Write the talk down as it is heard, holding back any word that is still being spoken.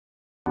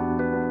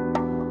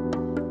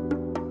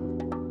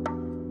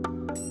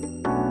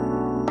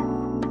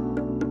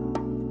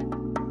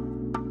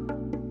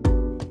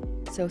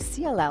So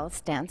CLL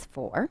stands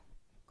for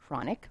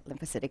chronic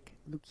lymphocytic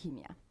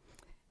leukemia.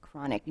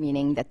 Chronic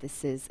meaning that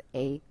this is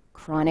a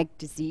chronic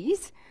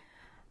disease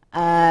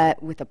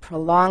with a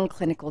prolonged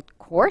clinical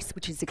course,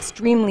 which is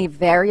extremely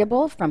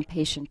variable from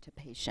patient to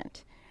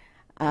patient.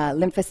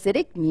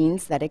 Lymphocytic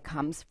means that it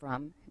comes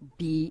from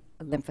B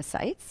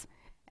lymphocytes,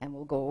 and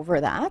we'll go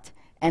over that.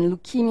 And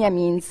leukemia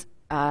means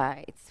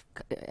it's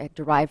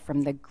derived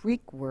from the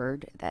Greek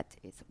word that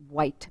is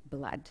white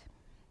blood.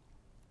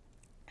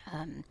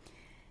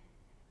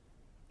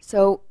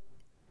 So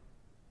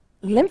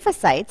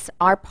lymphocytes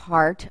are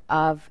part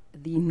of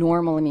the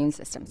normal immune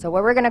system. So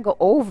what we're going to go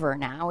over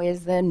now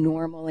is the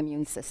normal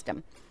immune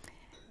system.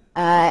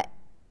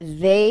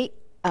 They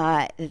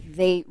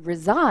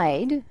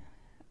reside,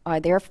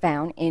 they're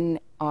found in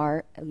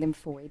our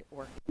lymphoid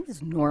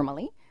organs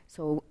normally,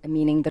 so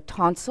meaning the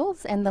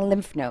tonsils and the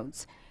lymph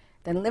nodes.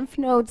 The lymph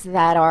nodes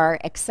that are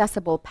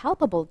accessible,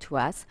 palpable to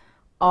us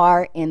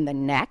are in the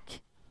neck,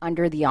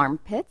 under the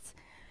armpits,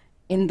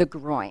 in the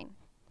groin.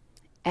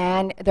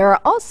 And there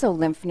are also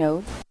lymph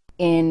nodes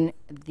in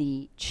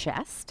the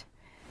chest.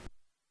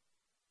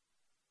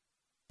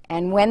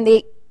 And when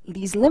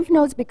these lymph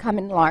nodes become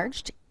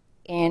enlarged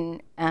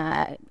in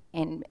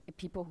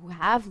people who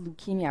have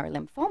leukemia or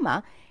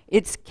lymphoma,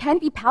 it can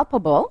be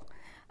palpable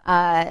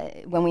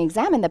when we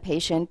examine the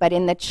patient, but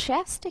in the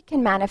chest it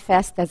can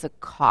manifest as a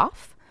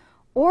cough,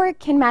 or it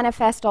can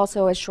manifest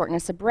also as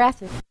shortness of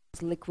breath, as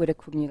liquid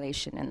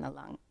accumulation in the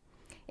lung.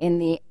 In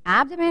the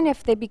abdomen,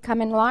 if they become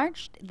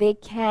enlarged, they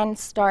can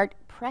start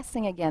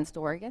pressing against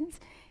organs,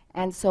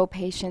 and so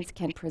patients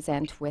can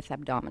present with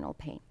abdominal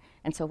pain.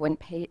 And so when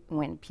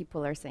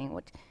people are saying,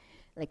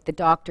 like the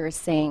doctor is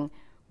saying,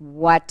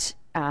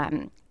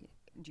 do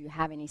you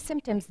have any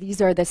symptoms? These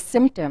are the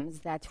symptoms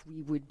that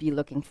we would be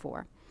looking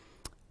for.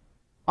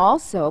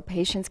 Also,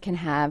 patients can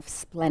have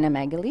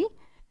splenomegaly.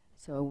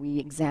 So we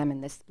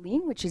examine the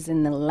spleen, which is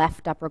in the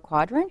left upper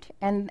quadrant,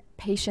 and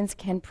patients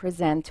can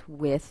present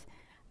with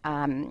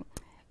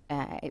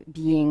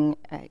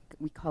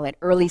we call it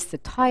early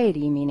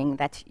satiety, meaning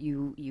that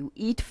you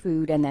eat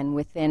food and then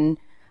within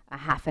a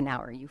half an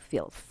hour you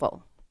feel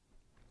full.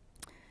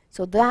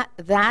 So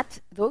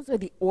those are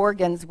the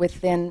organs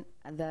within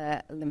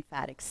the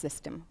lymphatic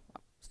system.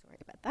 Oh, sorry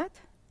about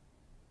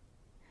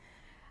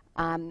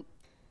that.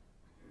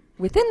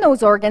 Within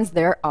those organs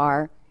there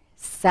are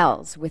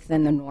cells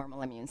within the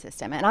normal immune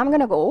system. And I'm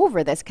going to go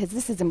over this because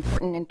this is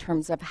important in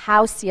terms of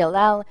how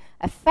CLL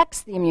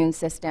affects the immune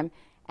system,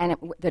 and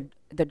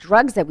the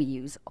drugs that we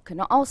use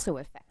can also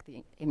affect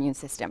the immune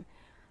system.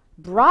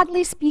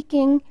 Broadly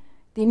speaking,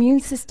 the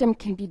immune system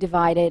can be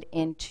divided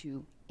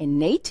into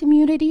innate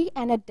immunity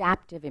and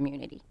adaptive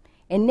immunity.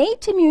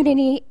 Innate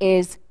immunity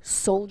is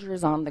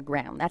soldiers on the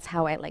ground. That's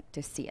how I like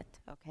to see it,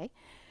 okay?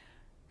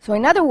 So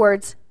in other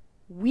words,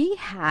 we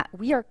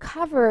are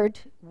covered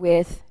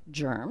with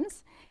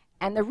germs,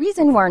 and the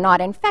reason we're not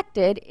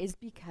infected is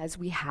because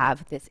we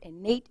have this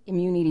innate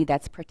immunity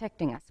that's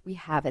protecting us. We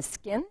have a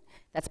skin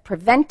that's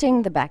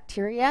preventing the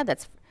bacteria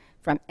that's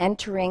from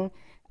entering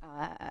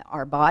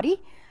our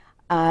body.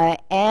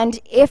 And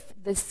if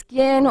the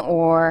skin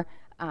or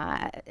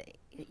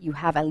you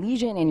have a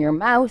lesion in your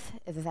mouth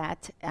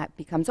that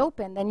becomes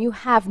open, then you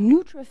have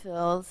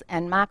neutrophils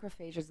and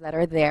macrophages that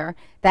are there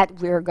that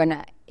we're going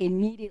to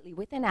immediately,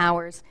 within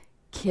hours,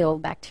 kill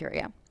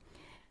bacteria.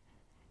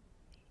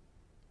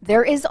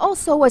 There is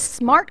also a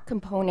smart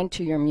component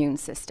to your immune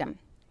system,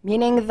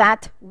 meaning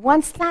that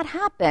once that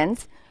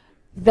happens,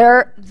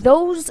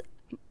 those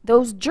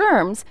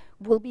germs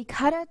will be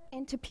cut up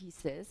into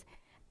pieces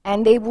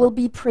and they will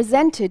be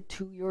presented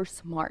to your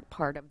smart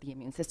part of the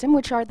immune system,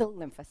 which are the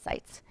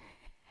lymphocytes.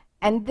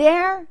 And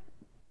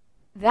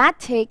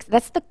that's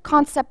the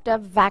concept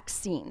of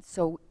vaccine.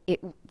 So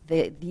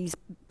these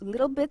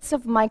little bits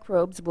of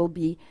microbes will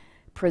be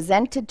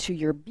presented to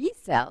your B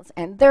cells,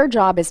 and their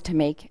job is to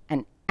make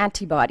an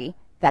antibody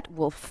that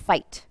will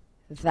fight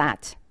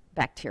that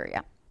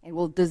bacteria. It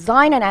will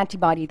design an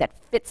antibody that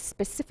fits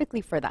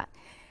specifically for that.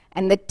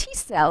 And the T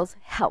cells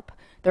help.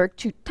 There are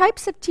two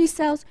types of T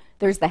cells.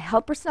 There's the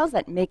helper cells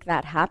that make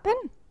that happen,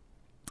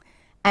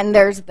 and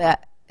there's the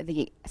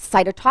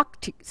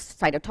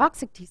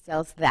cytotoxic T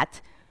cells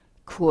that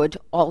could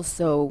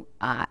also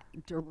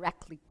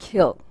directly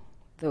kill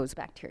those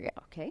bacteria,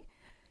 okay?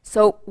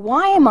 So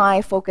why am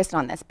I focused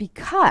on this?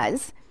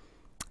 Because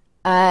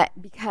in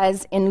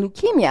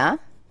leukemia,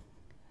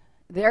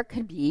 there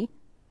could be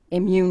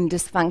immune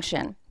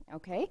dysfunction,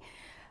 okay?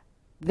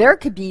 There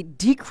could be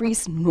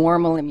decreased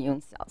normal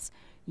immune cells.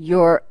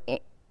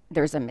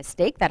 There's a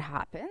mistake that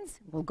happens.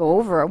 We'll go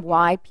over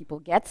why people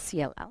get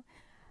CLL.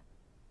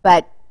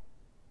 But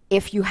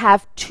if you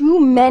have too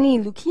many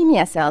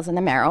leukemia cells in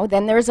the marrow,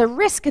 then there's a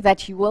risk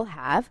that you will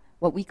have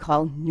what we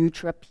call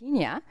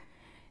neutropenia.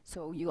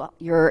 So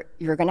you're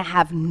going to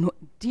have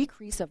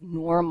decrease of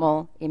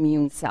normal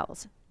immune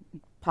cells,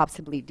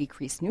 possibly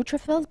decreased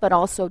neutrophils, but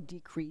also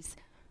decrease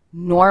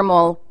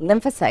normal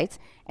lymphocytes,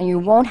 and you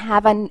won't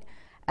have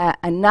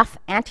enough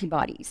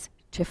antibodies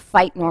to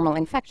fight normal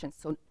infections.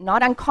 So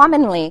not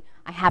uncommonly,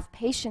 I have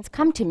patients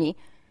come to me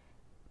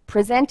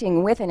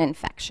presenting with an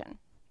infection.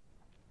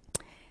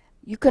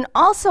 You can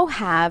also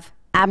have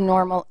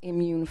abnormal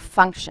immune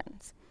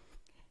functions.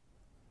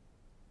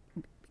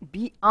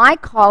 I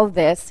call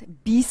this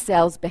B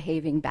cells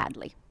behaving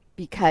badly,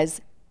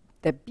 because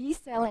the B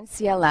cell in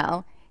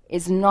CLL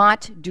is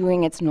not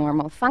doing its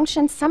normal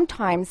function.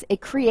 Sometimes it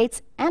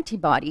creates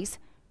antibodies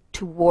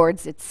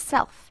towards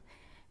itself.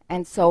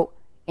 And so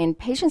in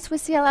patients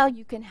with CLL,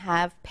 you can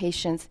have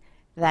patients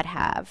that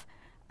have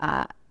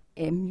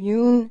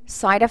immune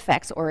side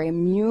effects or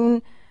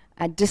immune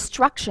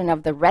destruction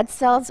of the red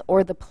cells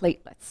or the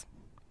platelets.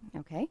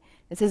 Okay?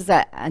 This is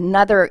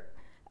another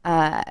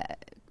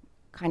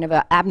kind of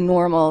an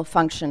abnormal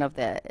function of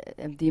the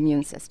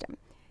immune system.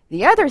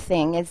 The other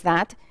thing is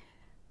that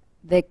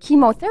the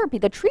chemotherapy,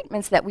 the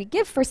treatments that we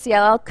give for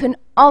CLL can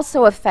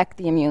also affect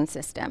the immune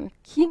system.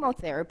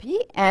 Chemotherapy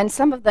and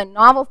some of the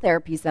novel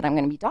therapies that I'm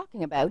going to be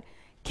talking about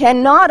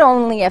can not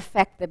only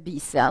affect the B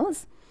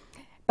cells,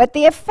 but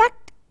they affect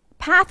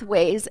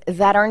pathways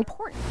that are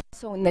important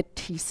also in the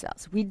T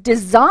cells. We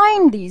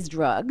designed these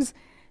drugs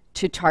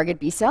to target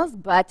B cells,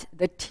 but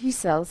the T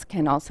cells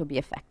can also be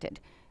affected,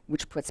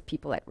 which puts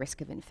people at risk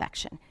of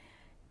infection.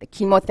 The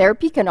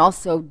chemotherapy can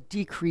also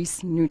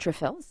decrease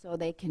neutrophils, so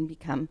they can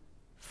become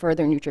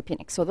further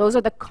neutropenic. So those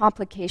are the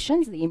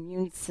complications, the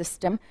immune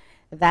system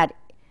that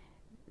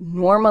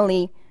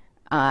normally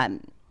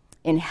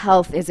in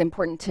health is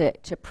important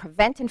to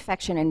prevent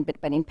infection,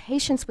 but in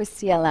patients with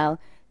CLL,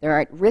 they're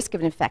at risk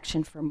of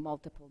infection for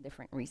multiple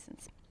different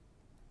reasons.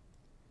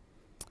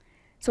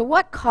 So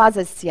what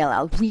causes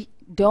CLL? We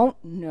don't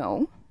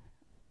know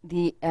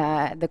the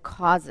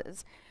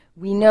causes.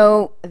 We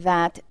know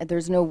that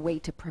there's no way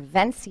to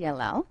prevent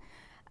CLL.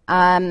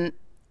 And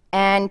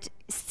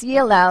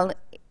CLL,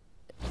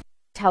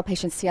 tell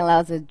patients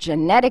CLL is a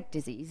genetic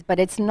disease, but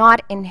it's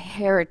not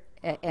inherited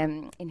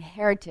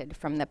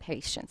from the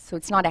patients. So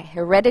it's not a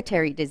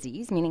hereditary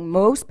disease, meaning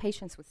most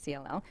patients with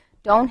CLL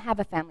don't have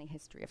a family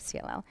history of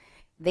CLL.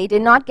 They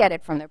did not get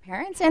it from their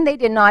parents, and they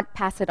did not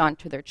pass it on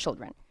to their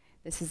children.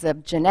 This is a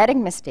genetic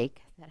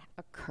mistake that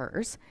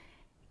occurs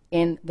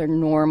in their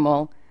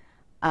normal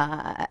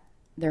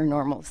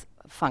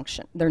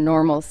function, their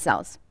normal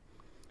cells.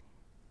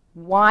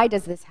 Why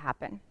does this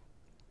happen?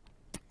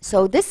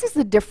 So this is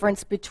the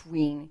difference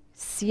between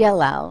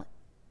CLL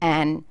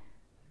and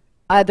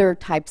other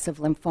types of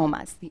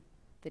lymphomas. The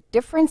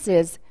difference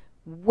is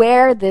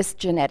where this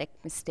genetic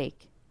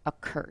mistake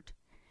occurred.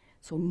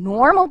 So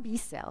normal B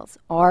cells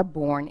are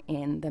born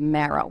in the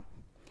marrow.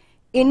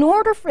 In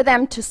order for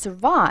them to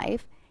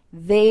survive,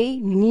 they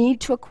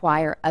need to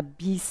acquire a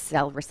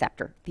Bcell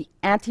receptor, the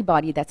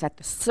antibody that's at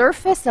the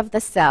surface of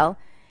the cell,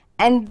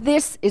 and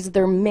this is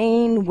their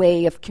main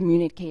way of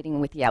communicating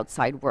with the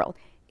outside world.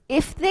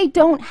 If they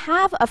don't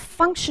have a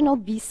functional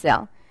B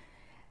cell,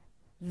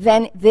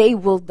 then they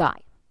will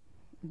die.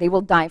 They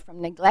will die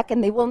from neglect,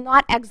 and they will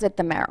not exit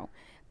the marrow.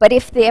 But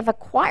if they have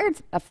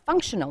acquired a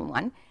functional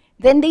one,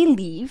 then they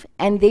leave,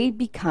 and they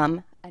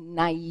become a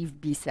naive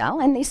B cell,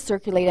 and they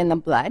circulate in the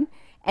blood,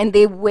 and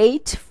they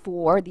wait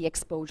for the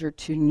exposure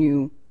to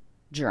new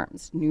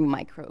germs, new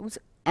microbes,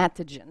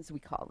 antigens, we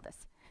call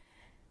this.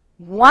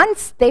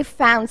 Once they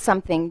found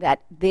something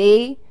that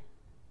they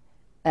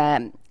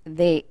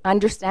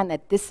understand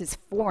that this is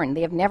foreign,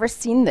 they have never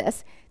seen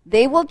this,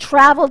 they will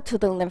travel to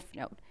the lymph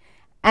node.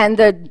 And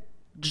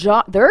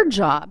their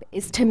job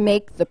is to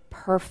make the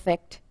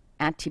perfect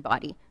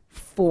antibody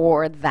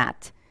for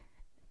that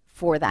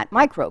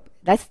microbe.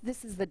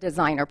 This is the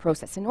designer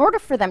process. In order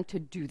for them to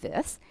do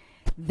this,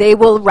 they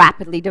will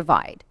rapidly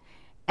divide.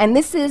 And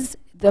this is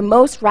the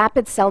most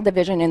rapid cell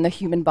division in the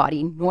human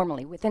body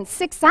normally. Within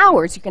 6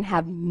 hours, you can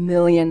have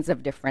millions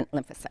of different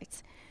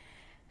lymphocytes.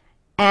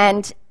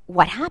 And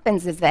what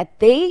happens is that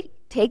they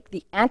take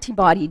the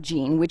antibody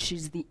gene, which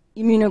is the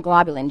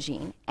immunoglobulin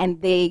gene,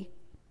 and they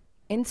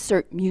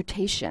insert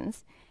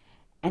mutations,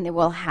 and they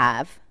will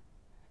have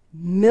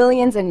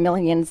millions and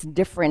millions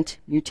different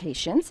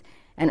mutations,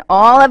 and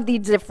all of the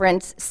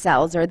different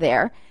cells are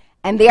there,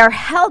 and they are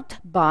helped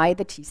by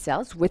the T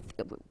cells with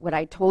what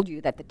I told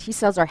you, that the T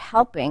cells are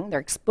helping, they're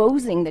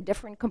exposing the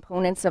different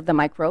components of the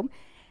microbe,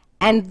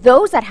 and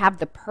those that have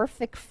the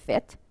perfect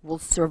fit will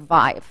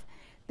survive.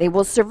 They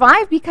will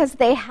survive because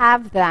they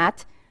have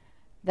that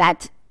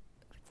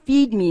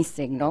feed me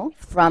signal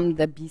from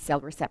the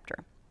Bcell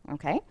receptor,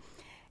 okay?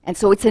 And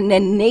so it's an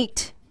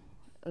innate,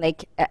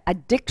 like,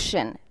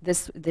 addiction,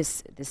 this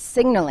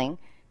signaling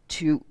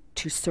to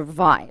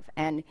survive.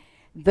 And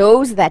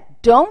those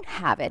that don't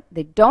have it,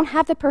 they don't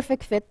have the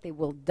perfect fit, they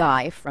will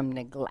die from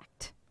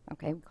neglect.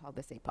 Okay, we call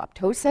this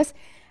apoptosis.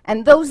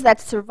 And those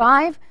that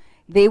survive,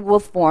 they will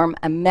form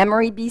a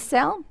memory B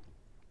cell.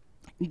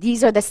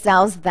 These are the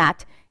cells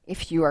that,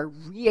 if you are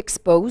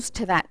re-exposed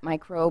to that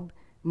microbe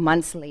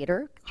months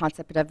later,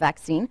 concept of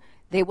vaccine,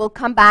 they will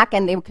come back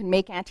and they can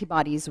make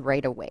antibodies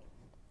right away.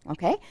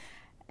 Okay?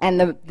 And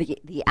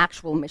the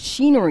actual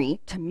machinery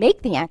to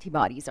make the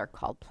antibodies are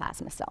called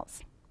plasma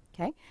cells.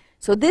 Okay?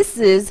 So this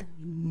is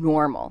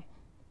normal.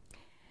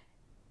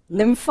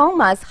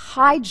 Lymphomas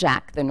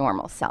hijack the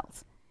normal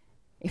cells.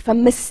 If a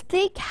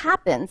mistake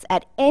happens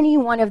at any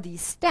one of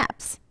these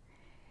steps,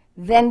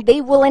 then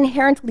they will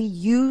inherently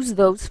use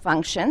those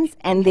functions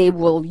and they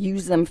will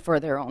use them for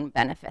their own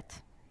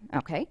benefit,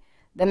 okay?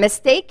 The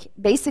mistake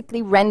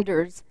basically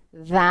renders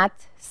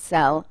that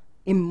cell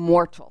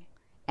immortal,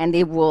 and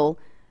they will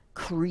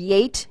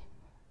create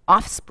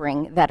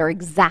offspring that are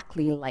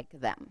exactly like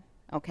them,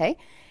 okay?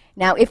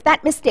 Now, if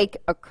that mistake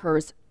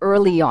occurs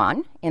early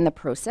on in the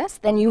process,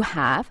 then you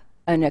have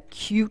an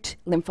acute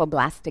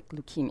lymphoblastic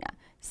leukemia.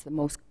 It's the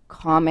most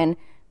common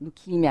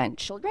leukemia in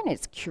children.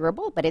 It's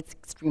curable, but it's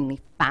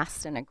extremely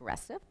fast and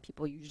aggressive.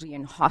 People usually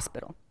in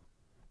hospital.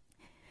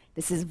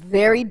 This is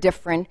very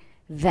different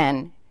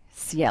than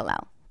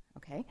CLL,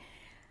 okay?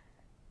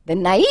 The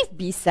naive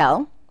B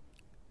cell,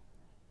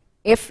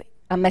 if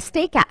a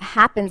mistake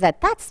happens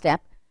at that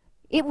step,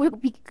 it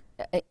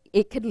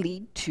could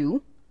lead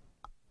to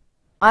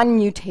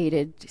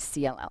unmutated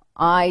CLL,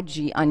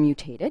 IG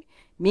unmutated,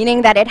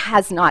 meaning that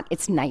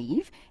it's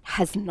naive,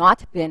 has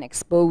not been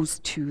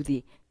exposed to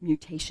the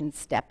mutation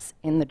steps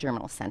in the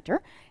germinal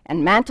center,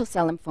 and mantle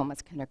cell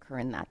lymphomas can occur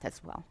in that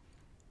as well.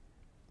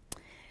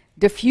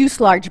 Diffuse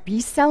large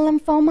B-cell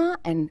lymphoma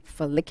and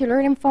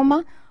follicular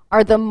lymphoma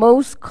are the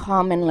most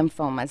common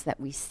lymphomas that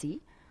we see.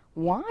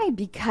 Why?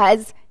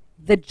 Because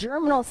the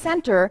germinal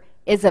center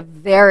is a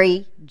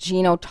very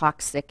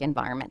genotoxic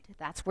environment.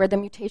 That's where the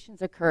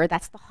mutations occur,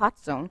 that's the hot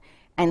zone,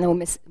 and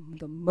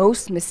the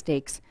most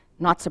mistakes,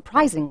 not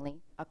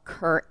surprisingly,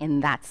 occur in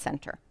that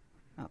center,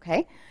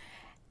 okay?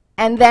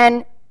 And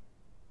then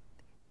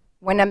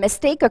when a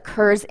mistake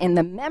occurs in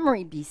the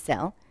memory B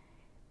cell,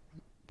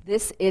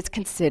 this is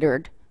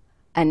considered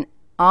an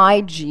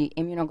IG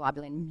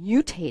immunoglobulin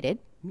mutated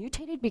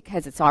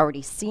because it's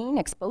already seen,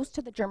 exposed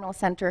to the germinal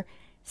center,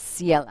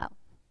 CLL.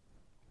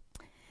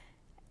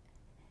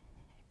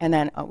 And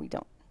then, we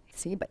don't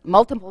see, but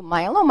multiple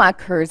myeloma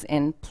occurs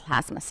in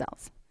plasma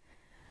cells.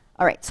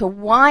 All right, so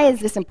why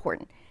is this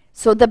important?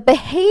 So the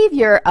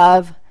behavior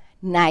of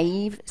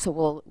naive,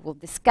 so we'll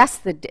discuss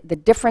the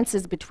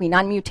differences between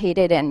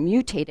unmutated and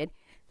mutated.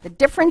 The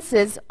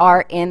differences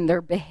are in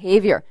their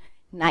behavior.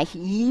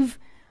 Naive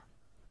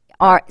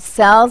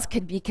cells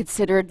could be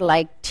considered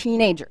like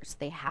teenagers.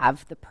 They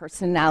have the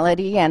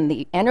personality and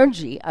the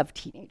energy of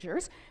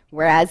teenagers,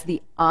 whereas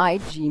the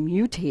IG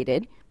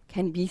mutated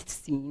can be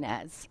seen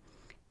as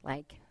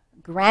like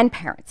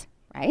grandparents,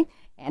 right?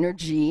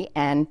 Energy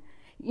and,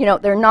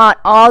 they're not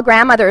all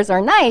grandmothers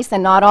are nice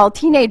and not all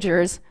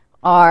teenagers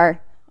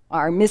are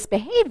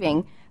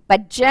misbehaving,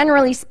 but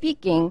generally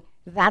speaking,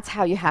 that's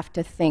how you have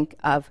to think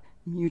of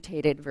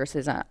mutated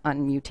versus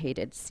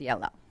unmutated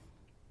CLL.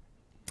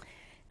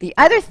 The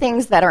other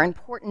things that are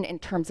important in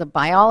terms of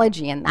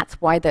biology, and that's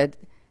why the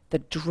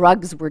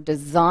drugs were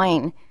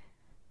designed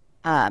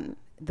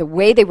the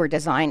way they were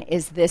designed,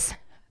 is the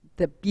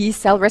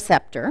Bcell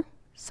receptor,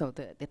 so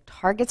the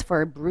targets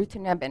for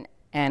ibrutinib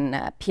and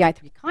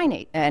PI3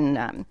 kinase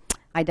and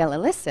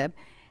idelalisib,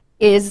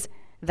 is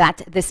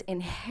that this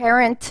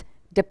inherent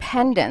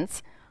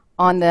dependence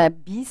on the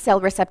B-cell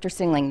receptor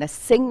signaling, the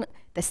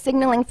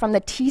signaling from the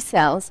T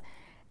cells,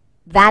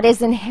 that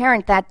is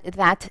inherent,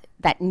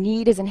 that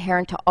need is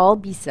inherent to all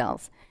B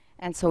cells.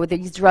 And so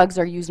these drugs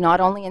are used not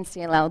only in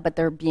CLL, but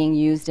they're being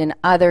used in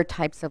other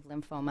types of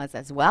lymphomas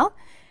as well.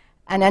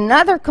 And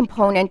another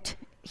component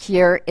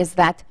here is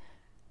that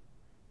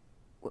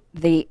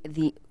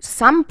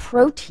some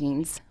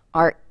proteins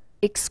are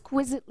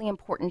exquisitely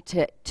important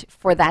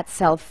for that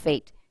cell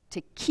fate,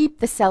 to keep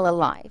the cell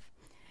alive.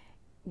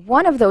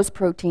 One of those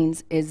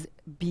proteins is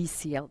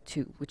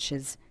BCL2, which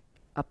is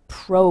a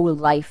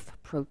pro-life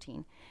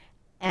protein.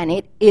 And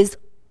it is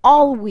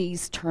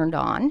always turned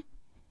on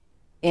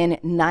in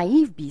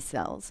naive B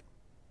cells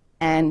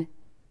and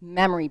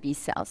memory B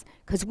cells,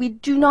 because we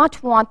do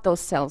not want those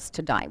cells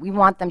to die. We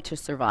want them to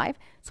survive.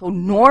 So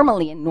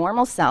normally in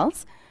normal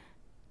cells,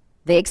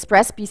 they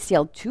express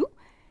BCL2,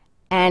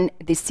 and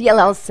the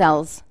CLL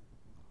cells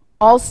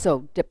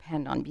also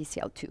depend on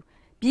BCL2.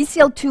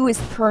 BCL2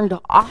 is turned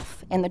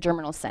off in the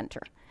germinal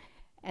center,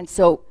 and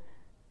so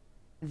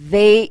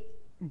they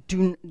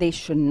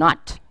should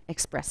not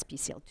express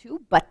BCL2,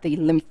 but the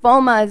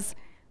lymphomas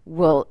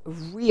will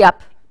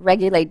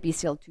regulate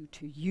BCL2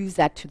 to use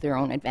that to their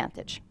own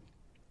advantage.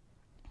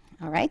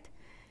 All right?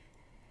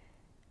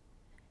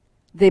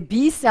 The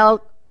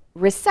B-cell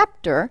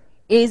receptor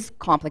is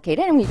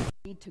complicated, and we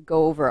need to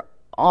go over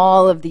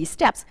all of these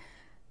steps.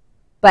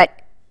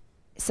 But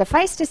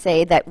suffice to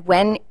say that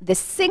when the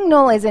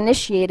signal is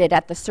initiated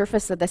at the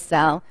surface of the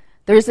cell,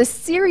 there's a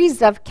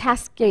series of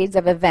cascades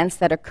of events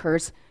that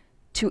occurs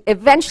to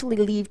eventually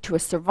lead to a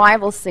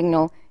survival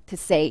signal to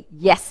say,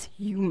 yes,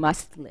 you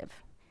must live.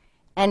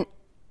 And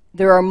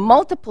there are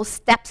multiple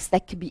steps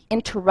that could be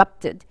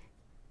interrupted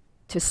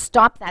to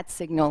stop that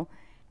signal,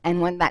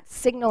 and when that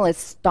signal is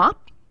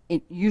stopped,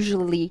 it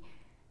usually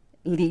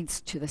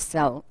leads to the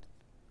cell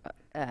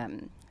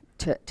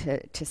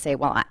to say,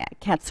 well, I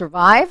can't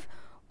survive,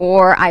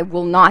 or I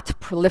will not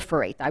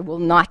proliferate, I will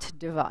not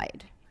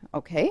divide,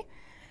 okay?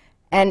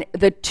 And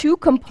the two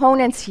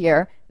components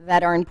here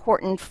that are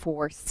important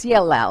for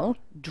CLL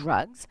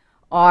drugs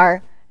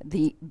are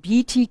the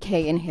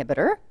BTK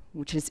inhibitor,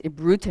 which is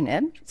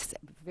ibrutinib. It's a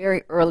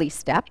very early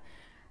step.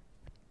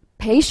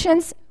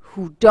 Patients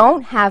who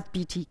don't have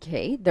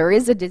BTK, there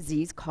is a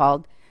disease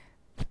called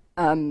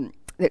Bruton's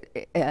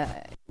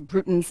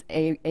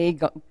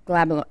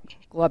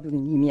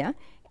aglobulinemia,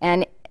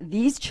 and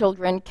these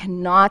children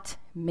cannot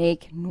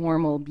make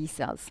normal B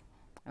cells.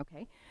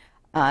 Okay,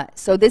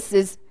 so this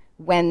is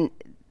when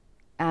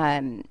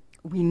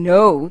we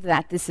know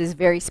that this is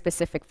very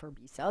specific for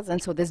B cells,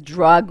 and so this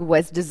drug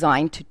was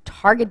designed to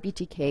target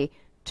BTK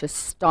to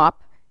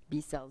stop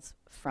B cells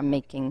from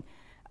making,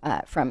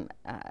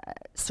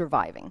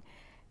 surviving.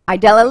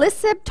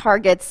 Idelalisib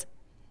targets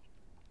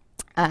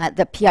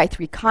the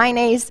PI3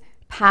 kinase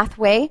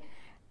pathway,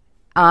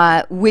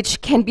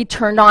 which can be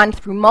turned on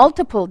through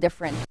multiple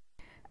different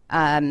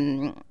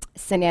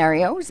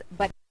scenarios,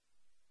 but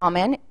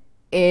common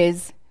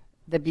is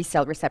the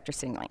B-cell receptor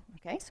signaling.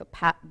 Okay, so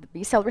the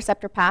B-cell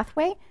receptor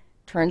pathway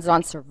turns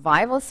on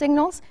survival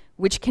signals,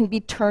 which can be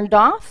turned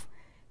off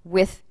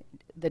with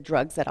the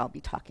drugs that I'll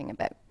be talking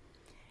about.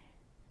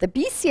 The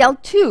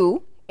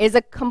BCL2 is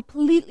a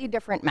completely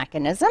different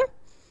mechanism.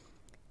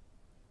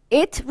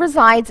 It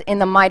resides in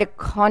the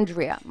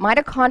mitochondria.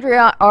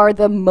 Mitochondria are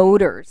the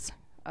motors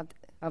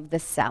of the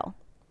cell.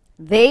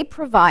 They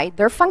provide,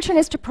 their function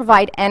is to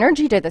provide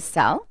energy to the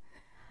cell,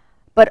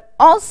 but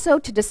also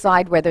to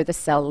decide whether the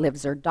cell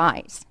lives or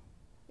dies.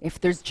 If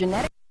there's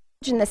genetic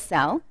change in the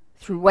cell,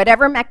 through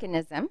whatever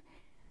mechanism,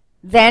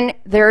 then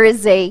there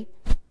is a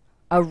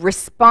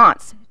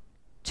response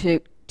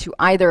to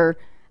either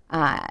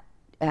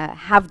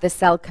have the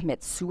cell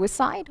commit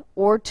suicide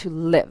or to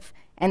live.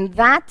 And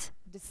that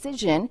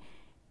decision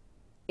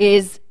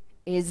is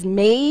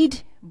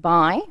made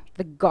by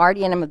the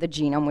guardian of the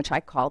genome, which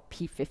I call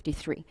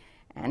P53.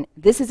 And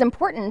this is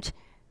important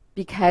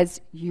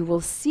because you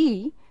will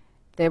see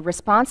the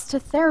response to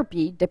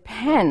therapy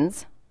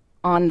depends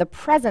on the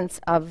presence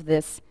of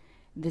this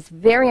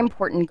very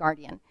important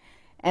guardian.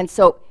 And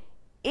so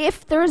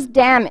if there's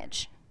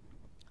damage,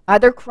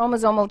 other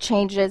chromosomal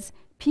changes,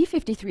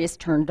 P53 is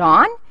turned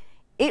on,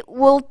 it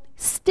will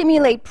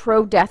stimulate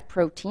pro-death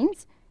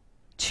proteins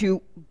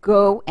to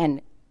go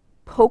and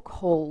poke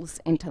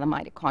holes into the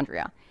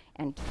mitochondria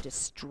and to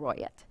destroy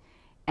it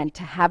and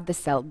to have the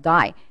cell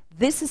die.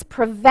 This is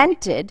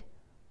prevented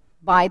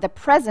by the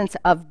presence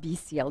of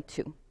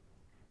BCL2.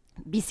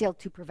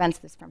 BCL2 prevents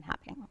this from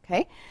happening,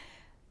 okay?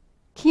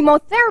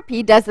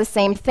 Chemotherapy does the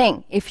same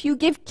thing. If you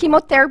give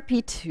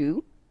chemotherapy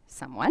to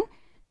someone,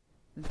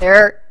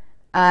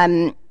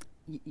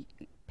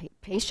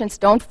 patients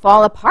don't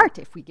fall apart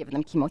if we give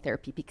them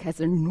chemotherapy because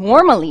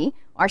normally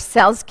our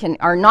cells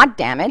are not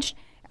damaged.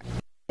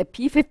 The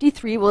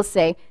P53 will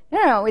say,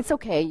 no, it's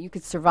okay, you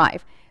could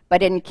survive.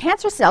 But in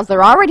cancer cells,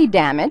 they're already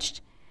damaged,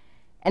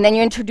 and then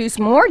you introduce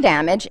more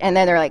damage, and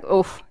then they're like,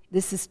 oh,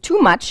 this is too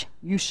much,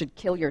 you should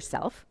kill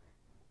yourself,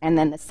 and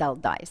then the cell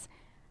dies.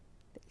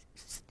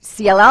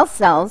 CLL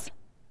cells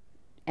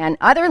and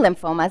other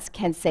lymphomas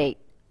can say,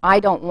 I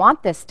don't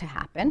want this to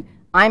happen.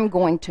 I'm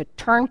going to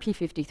turn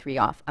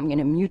P53 off. I'm going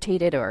to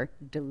mutate it or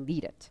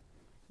delete it.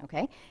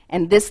 Okay?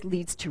 And this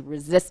leads to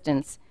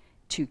resistance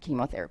to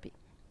chemotherapy.